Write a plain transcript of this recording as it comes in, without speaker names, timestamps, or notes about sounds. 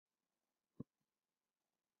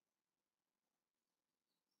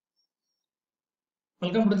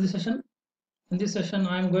Welcome to the session. In this session,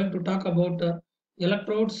 I am going to talk about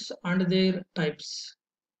electrodes and their types.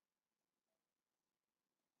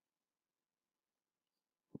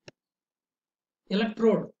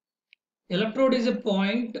 Electrode. Electrode is a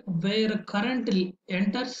point where current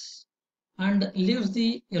enters and leaves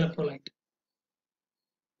the electrolyte.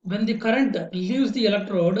 When the current leaves the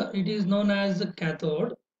electrode, it is known as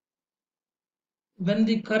cathode. When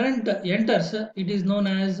the current enters, it is known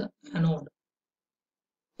as anode.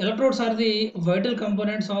 Electrodes are the vital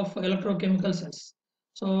components of electrochemical cells.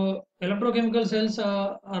 So electrochemical cells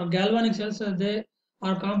are galvanic cells. They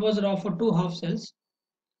are composed of two half cells.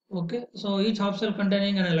 Okay, so each half cell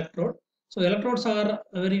containing an electrode. So electrodes are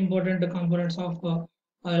very important components of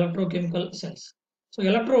electrochemical cells. So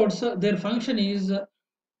electrodes, their function is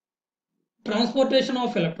transportation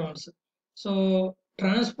of electrons. So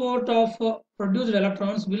transport of produced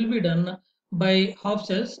electrons will be done by half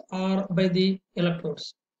cells or by the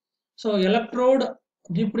electrodes. So electrode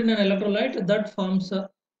dipped in an electrolyte that forms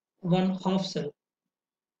one half cell.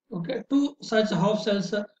 Okay, two such half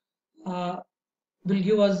cells will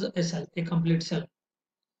give us a cell, a complete cell.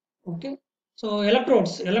 Okay, so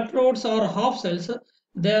electrodes are half cells.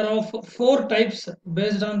 They are of four types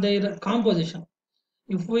based on their composition.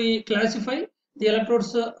 If we classify the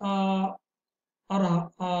electrodes are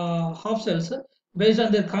half cells based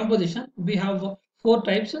on their composition, we have four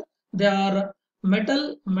types. They are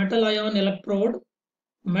metal ion electrode,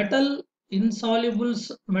 metal insoluble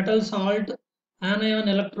metal salt anion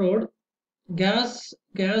electrode, gas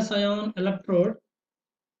ion electrode,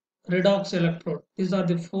 redox electrode. These are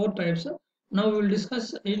the four types. Now we will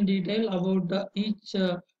discuss in detail about each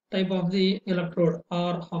type of the electrode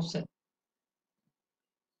or half cell.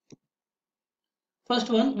 First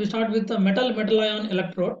one, we start with the metal ion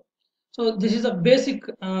electrode. So this is a basic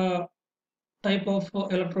type of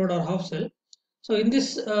electrode or half cell. So in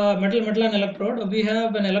this metal ion electrode, we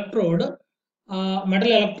have an electrode,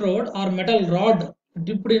 metal electrode or metal rod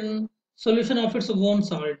dipped in solution of its own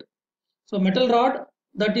salt. So metal rod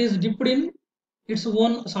that is dipped in its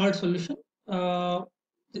own salt solution.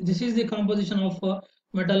 This is the composition of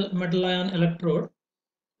metal ion electrode,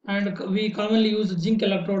 and we commonly use zinc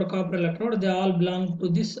electrode, copper electrode. They all belong to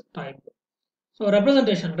this type. So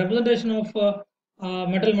representation of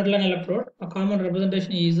metal ion electrode. A common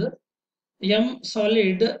representation is M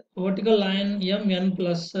solid vertical line Mn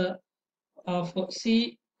plus of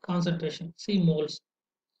C concentration, C moles.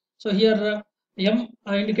 So here M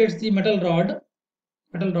indicates the metal rod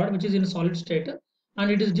which is in solid state, and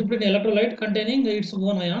it is dipped in electrolyte containing its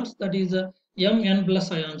own ions, that is Mn plus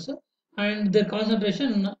ions, and their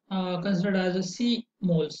concentration considered as C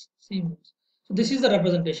moles. So this is the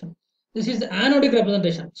representation. This is the anodic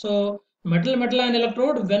representation. So metal ion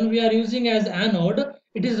electrode, when we are using as anode,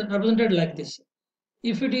 it is represented like this.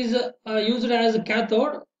 If it is used as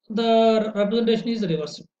cathode, the representation is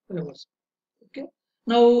reversed. Okay.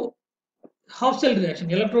 Now half cell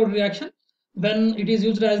reaction, electrode reaction, when it is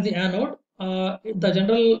used as the anode, the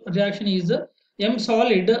general reaction is M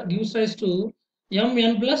solid gives rise to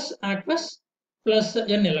Mn plus aqueous plus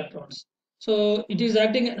N electrons. So it is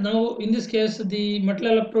acting now in this case, the metal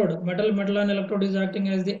ion electrode is acting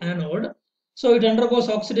as the anode. So it undergoes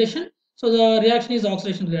oxidation. So the reaction is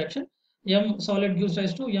oxidation reaction. M solid gives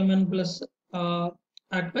rise to Mn plus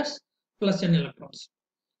aqueous plus N electrons.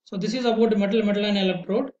 So this is about metal ion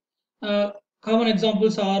electrode. Common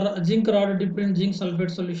examples are zinc rod dipped in zinc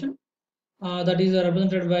sulfate solution, that is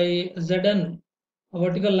represented by Zn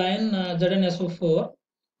vertical line ZnSO4.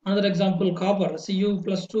 Another example, copper Cu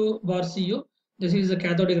plus 2 bar Cu. This is the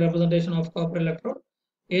cathodic representation of copper electrode.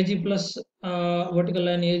 Ag plus vertical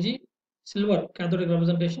line Ag, silver cathodic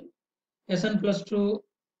representation. Sn plus 2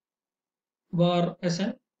 bar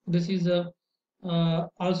Sn. This is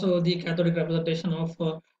also the cathodic representation of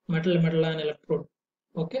metal ion electrode.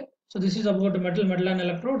 Okay, so this is about metal ion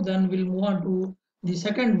electrode. Then we'll move on to the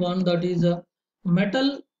second one, that is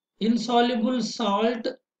metal insoluble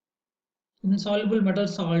metal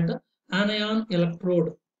salt anion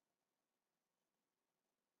electrode.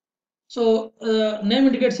 So name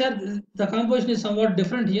indicates here the composition is somewhat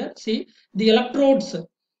different here. See, the electrodes,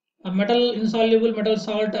 metal insoluble metal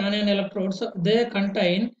salt anion electrodes, they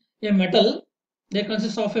contain a metal. They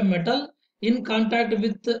consist of a metal in contact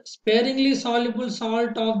with sparingly soluble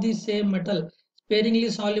salt of the same metal, sparingly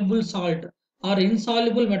soluble salt or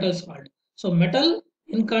insoluble metal salt. So metal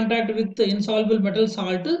in contact with the insoluble metal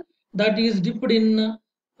salt that is dipped in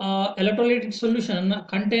electrolytic solution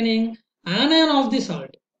containing anion of the salt.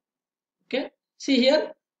 Okay, see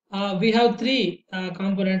here we have three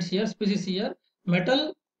components here, species here: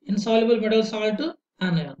 metal, insoluble metal salt,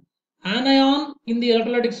 anion. anion in the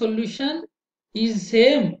electrolytic solution is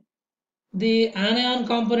same the anion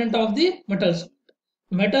component of the metal salt.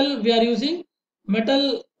 Metal we are using,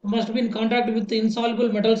 metal must be in contact with the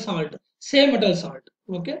insoluble metal salt, same metal salt.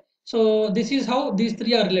 Okay, so this is how these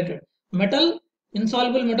three are related. Metal,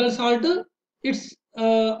 insoluble metal salt, it's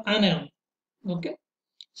anion. Okay,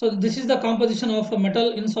 so this is the composition of a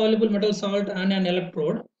metal, insoluble metal salt and an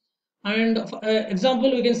electrode. And for,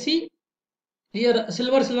 example we can see here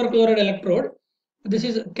silver chloride electrode. This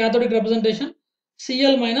is cathodic representation.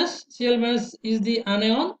 Cl minus is the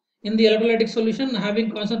anion in the electrolytic solution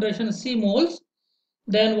having concentration C moles.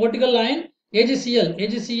 Then vertical line AgCl.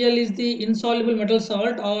 AgCl is the insoluble metal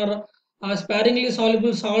salt or sparingly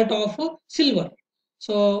soluble salt of silver.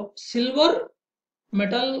 So silver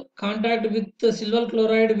metal contact with the silver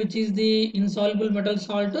chloride, which is the insoluble metal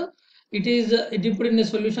salt, it is dipped in a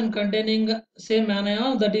solution containing same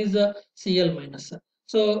anion, that is Cl minus.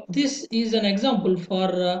 So this is an example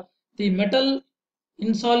for the metal,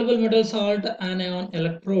 insoluble metal salt anion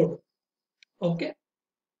electrode. Okay,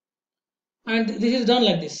 and this is done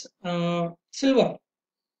like this. Silver.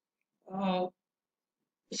 Uh,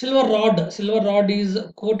 silver rod is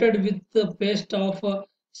coated with the paste of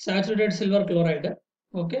saturated silver chloride.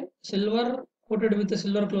 Okay, silver coated with the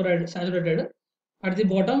silver chloride saturated. At the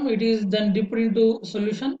bottom it is then dipped into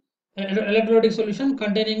solution, electrolytic solution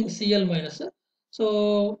containing Cl minus.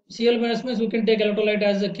 So Cl minus means we can take electrolyte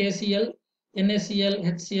as a KCl, NaCl,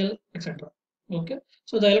 HCl, etc. Okay,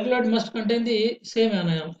 so the electrolyte must contain the same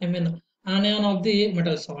anion, I mean anion of the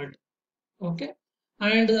metal salt. Okay,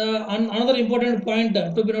 and another important point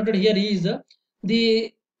to be noted here is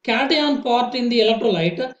the cation part in the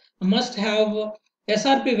electrolyte must have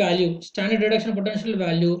SRP value, standard reduction potential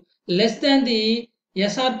value, less than the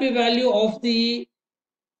SRP value of the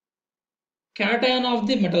cation of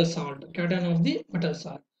the metal salt. Cation of the metal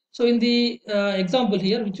salt. So in the example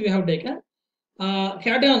here, which we have taken,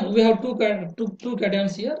 cation, we have two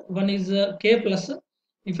cations here. One is K plus,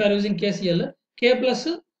 if you are using KCl, K plus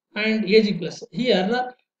and Ag plus.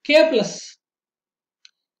 Here K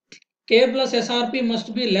plus SRP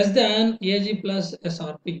must be less than Ag plus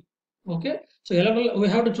SRP. Okay, so we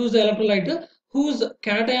have to choose the electrolyte whose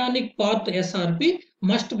cationic part SRP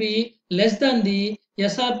must be less than the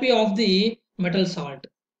SRP of the metal salt,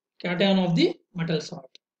 cation of the metal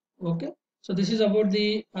salt. Okay, so this is about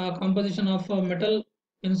the composition of metal,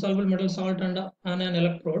 insoluble metal salt and an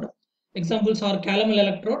electrode. Examples are Calomel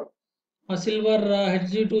electrode, silver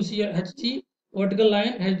Hg2Cl, Hg, vertical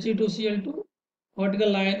line Hg2Cl2, vertical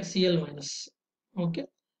line Cl minus. Okay,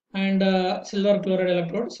 and silver chloride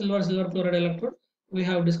electrode we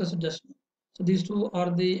have discussed just now. So these two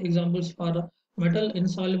are the examples for metal,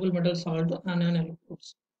 insoluble metal salt and an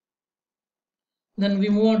electrodes. Then we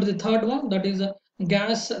move on to the third one, that is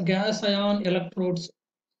gas ion electrodes.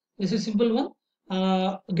 This is simple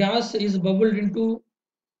one. Gas is bubbled into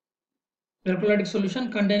electrolytic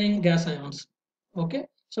solution containing gas ions. Okay,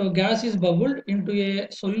 so gas is bubbled into a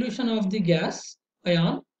solution of the gas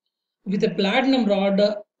ion with a platinum rod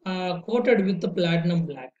coated with the platinum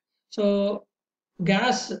black. So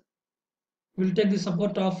gas will take the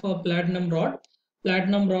support of a platinum rod.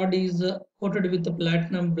 Platinum rod is coated with the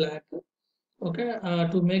platinum black. Okay,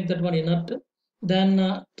 to make that one inert.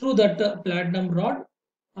 Then through that platinum rod,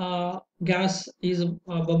 gas is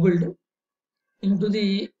bubbled into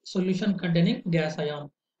the solution containing gas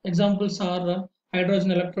ion. Examples are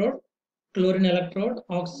hydrogen electrode, chlorine electrode,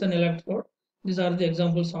 oxygen electrode. These are the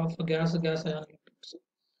examples of gas ion electrodes.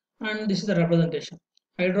 And this is the representation.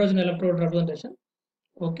 Hydrogen electrode representation.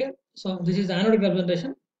 Okay, so this is anodic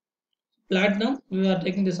representation. Platinum, we are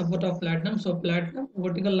taking the support of platinum. So platinum,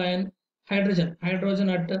 vertical line, hydrogen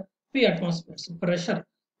at P atmospheres. Pressure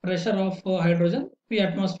of hydrogen, P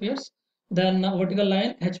atmospheres. Then vertical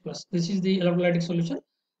line H plus. This is the electrolytic solution.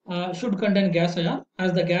 Should contain gas ion.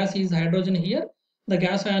 As the gas is hydrogen here, the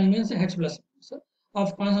gas ion means H plus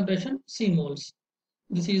of concentration C moles.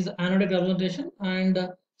 This is anodic representation, and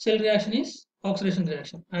cell reaction is oxidation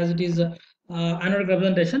reaction. As it is anodic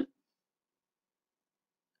representation,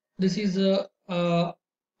 this is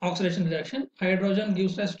oxidation reaction. Hydrogen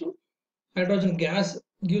gas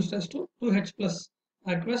gives rise to 2H plus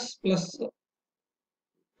aqueous plus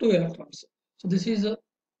 2 electrons. So this is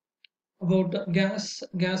about gas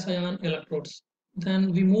ion electrodes.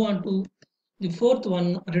 Then we move on to the fourth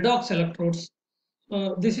one, redox electrodes.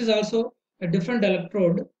 This is also a different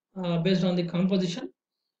electrode based on the composition.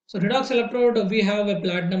 So redox electrode, we have a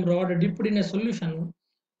platinum rod dipped in a solution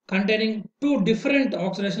containing two different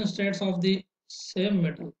oxidation states of the same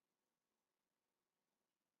metal.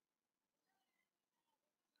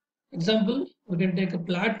 Example, we can take a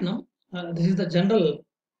platinum. This is the general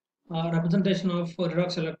representation of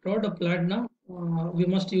redox electrode. Platinum, we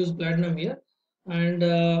must use platinum here, and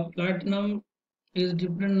platinum is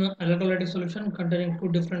dipped in electrolytic solution containing two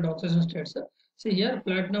different oxidation states. See here,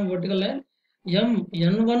 platinum vertical line,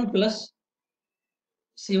 N1 plus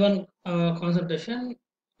C1 concentration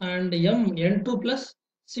and N2 plus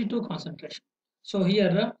C2 concentration. So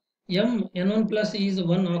here N1 plus is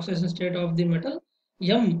one oxidation state of the metal,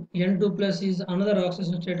 N2 plus is another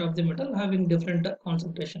oxidation state of the metal having different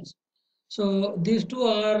concentrations. So these two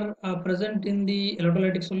are present in the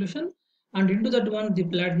electrolytic solution, and into that one the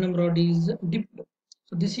platinum rod is dipped.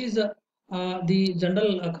 So this is the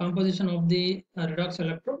general composition of the redox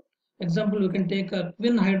electrode. Example, we can take a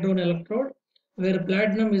twin hydron electrode where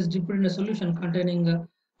platinum is dipped in a solution containing a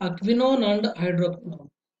quinone and hydroquinone.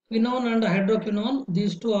 Quinone and hydroquinone,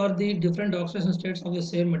 these two are the different oxidation states of the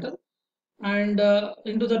same metal, and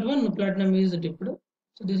into that one platinum is dipped.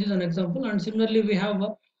 So this is an example, and similarly we have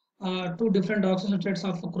two different oxidation states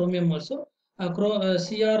of chromium also,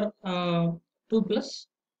 Cr2 plus,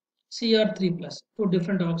 Cr3 plus, two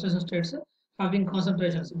different oxidation states having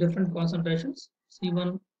concentrations, different concentrations,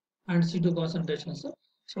 C1 and C2 concentrations.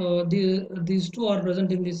 So these two are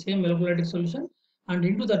present in the same electrolytic solution, and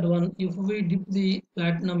into that one, if we dip the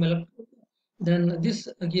platinum electrode, then this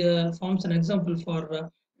forms an example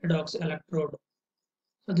for redox electrode.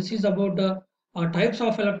 So this is about types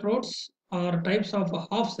of electrodes or types of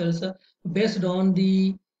half cells based on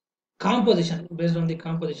the composition.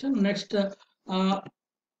 Next,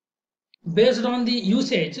 based on the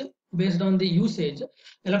usage,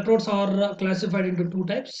 electrodes are classified into two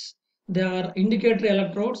types. They are indicatory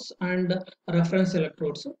electrodes and reference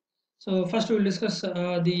electrodes. So first we will discuss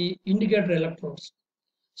the indicator electrodes.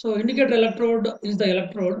 So indicator electrode is the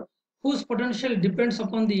electrode whose potential depends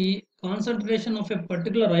upon the concentration of a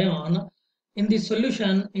particular ion in the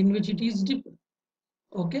solution in which it is dipped.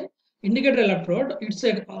 Okay, indicator electrode, it's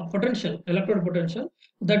a potential, electrode potential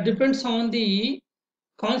that depends on the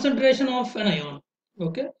concentration of an ion.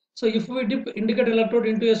 Okay, so if we dip indicator electrode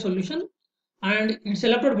into a solution and its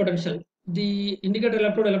electrode potential, the indicator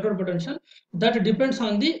electrode potential, that depends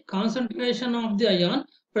on the concentration of the ion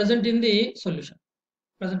present in the solution.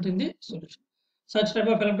 Such type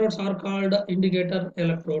of electrodes are called indicator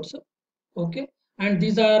electrodes. Okay, and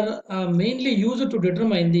these are mainly used to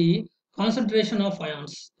determine the concentration of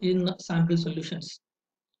ions in sample solutions.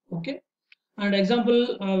 Okay, and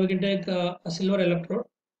example, we can take a silver electrode.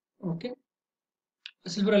 Okay, a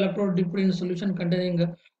silver electrode dipped in solution containing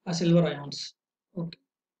silver ions. Okay,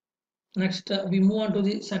 next we move on to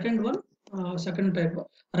the second one, second type,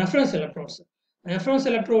 reference electrodes. Reference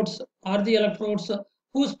electrodes are the electrodes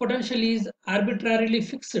whose potential is arbitrarily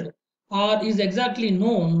fixed or is exactly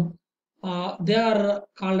known. They are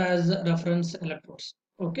called as reference electrodes.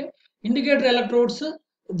 Okay, indicator electrodes,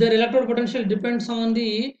 their electrode potential depends on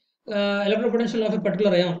the electrode potential of a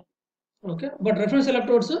particular ion. Okay, but reference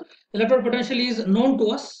electrodes, electrode potential is known to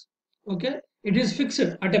us. Okay, it is fixed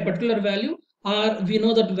at a particular value, or we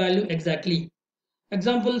know that value exactly.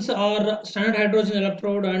 Examples are standard hydrogen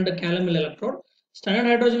electrode and Calomel electrode. Standard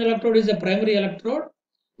hydrogen electrode is a primary electrode.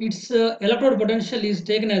 Its electrode potential is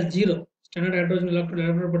taken as 0. Standard hydrogen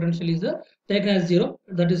electrode potential is taken as 0,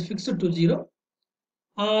 that is fixed to 0.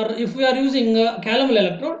 Or if we are using Calomel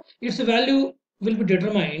electrode, its value will be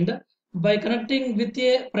determined by connecting with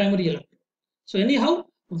a primary electrode. So anyhow,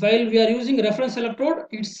 while we are using reference electrode,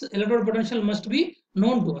 its electrode potential must be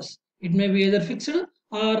known to us. It may be either fixed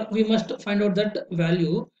or we must find out that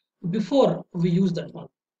value before we use that one,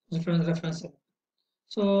 reference.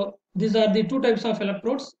 So these are the two types of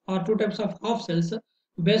electrodes or two types of half cells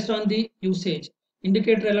based on the usage,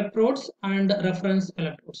 indicator electrodes and reference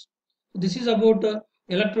electrodes. This is about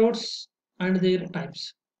electrodes and their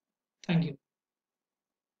types. Thank you.